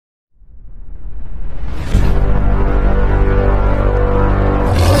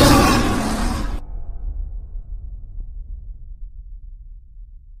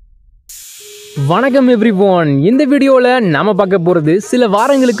வணக்கம் எவ்ரிவன். இந்த வீடியோவில் நம்ம பார்க்க போகிறது சில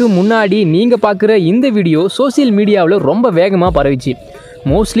வாரங்களுக்கு முன்னாடி நீங்கள் பார்க்குற இந்த வீடியோ சோசியல் மீடியாவில் ரொம்ப வேகமாக பரவிச்சு.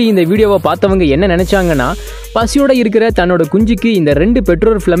 மோஸ்ட்லி இந்த வீடியோவை பார்த்தவங்க என்ன நினச்சாங்கன்னா, பசியோடு இருக்கிற தன்னோட குஞ்சுக்கு இந்த 2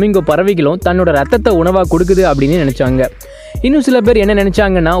 பெற்றோர் ஃப்ளமிங்கோ பறவைகளும் தன்னோட ரத்தத்தை உணவாக கொடுக்குது அப்படின்னு நினச்சாங்க. இன்னும் சில பேர் என்ன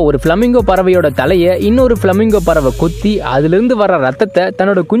நினச்சாங்கன்னா, ஒரு ஃப்ளமிங்கோ பறவையோட தலையை இன்னொரு ஃப்ளமிங்கோ பறவை கொத்தி அதிலிருந்து வர ரத்தத்தை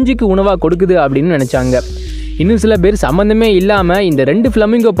தன்னோட குஞ்சுக்கு உணவாக கொடுக்குது அப்படின்னு நினச்சாங்க. இன்னும் சில பேர் சம்மந்தமே இல்லாமல் இந்த 2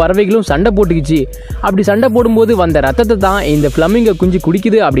 ஃப்ளமிங்கோ பறவைகளும் சண்டை போட்டுக்கிச்சு, அப்படி சண்டை போடும்போது வந்த ரத்தத்தை தான் இந்த ஃப்ளமிங்கோ குஞ்சு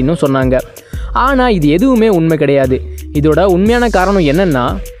குடிக்குது அப்படின்னு சொன்னாங்க. ஆனால் இது எதுவுமே உண்மை கிடையாது. இதோட உண்மையான காரணம் என்னன்னா,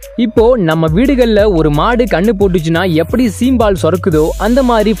 இப்போது நம்ம வீடுகளில் ஒரு மாடு கண்ணு போட்டுச்சுன்னா எப்படி சீம்பால் சுரக்குதோ அந்த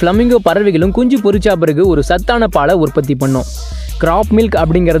மாதிரி ஃப்ளமிங்கோ பறவைகளும் குஞ்சு பொரிச்சா பிறகு ஒரு சத்தான பாலை உற்பத்தி பண்ணும். கிராப் மில்க்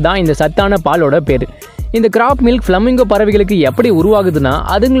அப்படிங்கிறது தான் இந்த சத்தான பாலோட பேர். இந்த கிராப் மில்க் ஃப்ளமிங்கோ பறவைகளுக்கு எப்படி உருவாகுதுன்னா,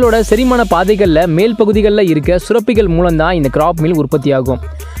 அதுங்களோட செரிமான பாதைகளில் மேல் பகுதிகளில் இருக்க சுரப்பிகள் மூலம்தான் இந்த கிராப் மில்க் உற்பத்தி ஆகும்.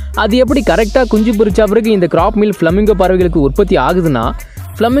 அது எப்படி கரெக்டாக குஞ்சு பொரிச்சா பிறகு இந்த கிராப் மில்க் ஃப்ளமிங்கோ பறவைகளுக்கு உற்பத்தி ஆகுதுன்னா,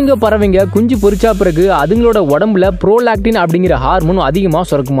 ஃப்ளமிங்கோ பறவைங்க குஞ்சு பொரிச்சா பிறகு அதுங்களோட உடம்புல ப்ரோலாக்டின் அப்படிங்கிற ஹார்மோன் அதிகமாக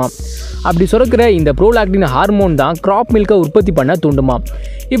சுரக்குமா. அப்படி சுரக்கிற இந்த ப்ரோலாக்டின் ஹார்மோன் தான் கிராப் மில்கை உற்பத்தி பண்ண தூண்டுமா.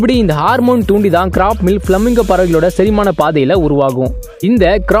 இப்படி இந்த ஹார்மோன் தூண்டி தான் கிராப் மில்க் ஃப்ளமிங்கோ பறவைகளோட செரிமான பாதையில் உருவாகும். இந்த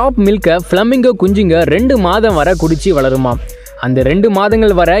கிராப் மில்கை ஃப்ளமிங்கோ குஞ்சுங்க 2 மாதம் வரை குடிச்சு வளருமா. அந்த 2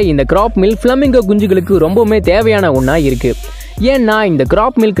 மாதங்கள் வரை இந்த கிராப் மில்க் ஃப்ளமிங்கோ குஞ்சுகளுக்கு ரொம்பவுமே தேவையான ஒன்றா இருக்குது. ஏன்னா இந்த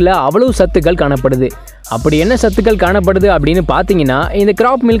கிராப் மில்கில் அவ்வளவு சத்துக்கள் காணப்படுது. அப்படி என்ன சத்துக்கள் காணப்படுது அப்படின்னு பார்த்தீங்கன்னா, இந்த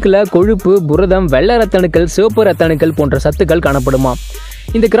கிராப் மில்கில் கொழுப்பு, புரதம், வெள்ளை ரத்தணுக்கள், சிவப்பு ரத்தணுக்கள் போன்ற சத்துக்கள் காணப்படுமா.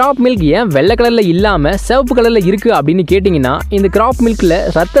 இந்த கிராப் மில்க் ஏன் வெள்ளை கலரில் இல்லாமல் சிவப்பு கலரில் இருக்குது அப்படின்னு கேட்டிங்கன்னா, இந்த கிராப் மில்கில்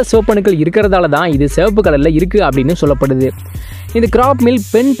ரத்த சிவப்பணுக்கள் இருக்கிறதால தான் இது சிவப்பு கலரில் இருக்குது அப்படின்னு சொல்லப்படுது. இந்த கிராப் மில்க்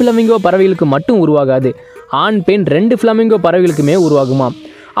பெண் ஃப்ளமிங்கோ பறவைகளுக்கு மட்டும் உருவாகாது, ஆண் பெண் 2 ஃப்ளமிங்கோ பறவைகளுக்குமே உருவாகுமா.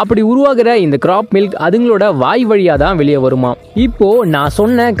 அப்படி உருவாகிற இந்த கிராப் மில்க் அதுங்களோட வாய் வழியாக தான் வெளியே வருமா. இப்போது நான்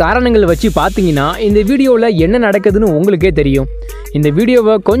சொன்ன காரணங்கள் வச்சு பார்த்தீங்கன்னா இந்த வீடியோவில் என்ன நடக்குதுன்னு உங்களுக்கே தெரியும். இந்த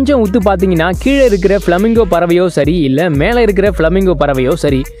வீடியோவை கொஞ்சம் உத்து பார்த்தீங்கன்னா, கீழே இருக்கிற ஃப்ளமிங்கோ பறவையோ சரி, இல்லை மேலே இருக்கிற ஃப்ளமிங்கோ பறவையோ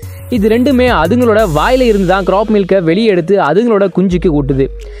சரி, இது ரெண்டுமே அதுங்களோட வாயில் இருந்து தான் கிராப் மில்கை வெளியே எடுத்து அதுங்களோட குஞ்சுக்கு ஊட்டுது.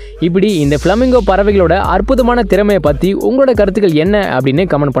 இப்படி இந்த ஃப்ளமிங்கோ பறவைகளோட அற்புதமான திறமையை பற்றி உங்களோட கருத்துக்கள் என்ன அப்படின்னு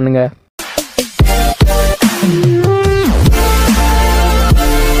கமெண்ட் பண்ணுங்கள்.